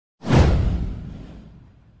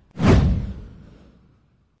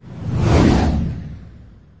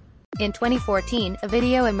In 2014, a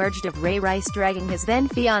video emerged of Ray Rice dragging his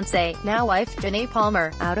then-fiancée, now wife, Janay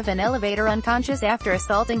Palmer, out of an elevator unconscious after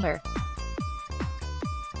assaulting her.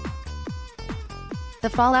 The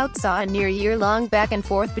fallout saw a near-year-long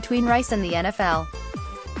back-and-forth between Rice and the NFL.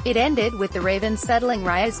 It ended with the Ravens settling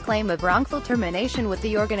Rice's claim of wrongful termination with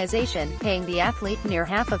the organization, paying the athlete near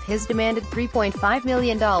half of his demanded $3.5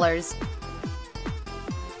 million.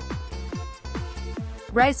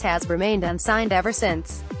 Rice has remained unsigned ever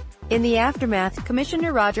since. In the aftermath,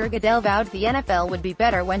 Commissioner Roger Goodell vowed the NFL would be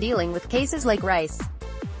better when dealing with cases like Rice.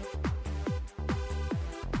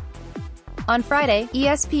 On Friday,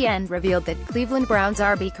 ESPN revealed that Cleveland Browns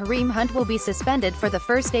RB Kareem Hunt will be suspended for the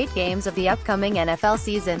first 8 games of the upcoming NFL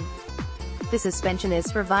season. The suspension is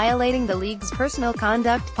for violating the league's personal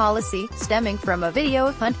conduct policy, stemming from a video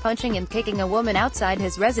of Hunt punching and kicking a woman outside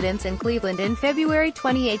his residence in Cleveland in February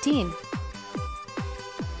 2018.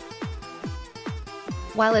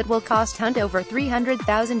 While it will cost Hunt over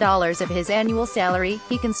 $300,000 of his annual salary,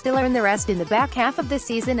 he can still earn the rest in the back half of the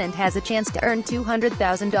season and has a chance to earn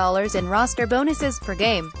 $200,000 in roster bonuses per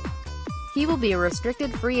game. He will be a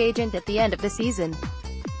restricted free agent at the end of the season.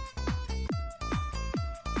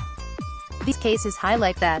 These cases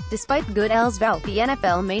highlight that, despite Goodell's vow, the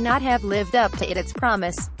NFL may not have lived up to its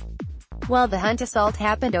promise. While the Hunt assault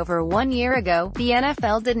happened over 1 year ago, the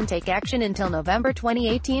NFL didn't take action until November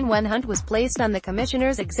 2018 when Hunt was placed on the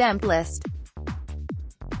commissioner's exempt list.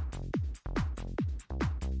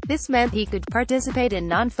 This meant he could participate in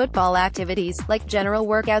non-football activities, like general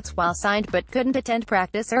workouts while signed, but couldn't attend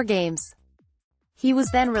practice or games. He was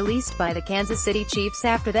then released by the Kansas City Chiefs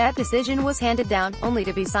after that decision was handed down, only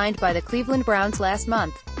to be signed by the Cleveland Browns last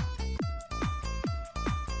month.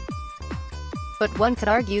 But one could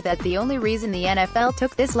argue that the only reason the NFL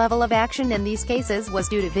took this level of action in these cases was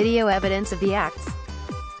due to video evidence of the acts.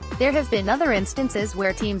 There have been other instances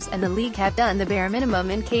where teams and the league have done the bare minimum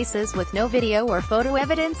in cases with no video or photo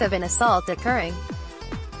evidence of an assault occurring.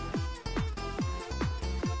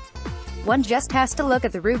 One just has to look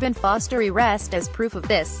at the Reuben Foster arrest as proof of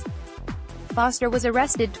this. Foster was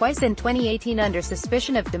arrested twice in 2018 under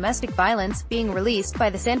suspicion of domestic violence, being released by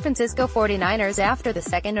the San Francisco 49ers after the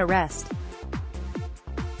second arrest.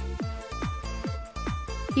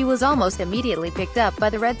 He was almost immediately picked up by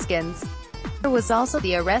the Redskins. There was also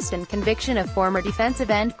the arrest and conviction of former defensive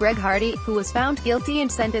end Greg Hardy, who was found guilty and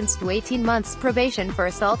sentenced to 18 months probation for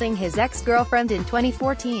assaulting his ex-girlfriend in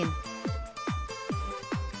 2014.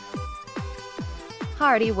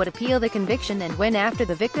 Hardy would appeal the conviction and win after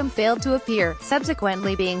the victim failed to appear,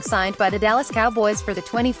 subsequently being signed by the Dallas Cowboys for the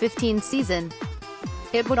 2015 season.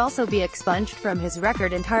 It would also be expunged from his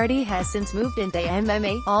record, and Hardy has since moved into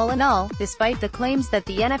MMA. All in all, despite the claims that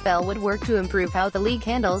the NFL would work to improve how the league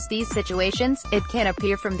handles these situations, it can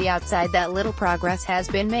appear from the outside that little progress has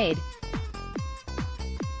been made.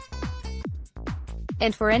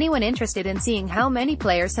 And for anyone interested in seeing how many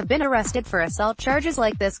players have been arrested for assault charges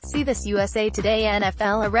like this, see this USA Today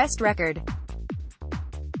NFL arrest record.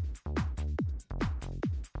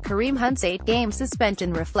 Kareem Hunt's 8-game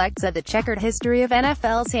suspension reflects the checkered history of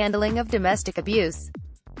NFL's handling of domestic abuse.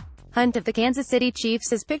 Hunt of the Kansas City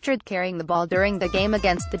Chiefs is pictured carrying the ball during the game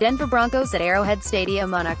against the Denver Broncos at Arrowhead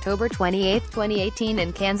Stadium on October 28, 2018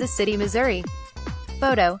 in Kansas City, Missouri.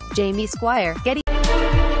 Photo, Jamie Squire, Getty.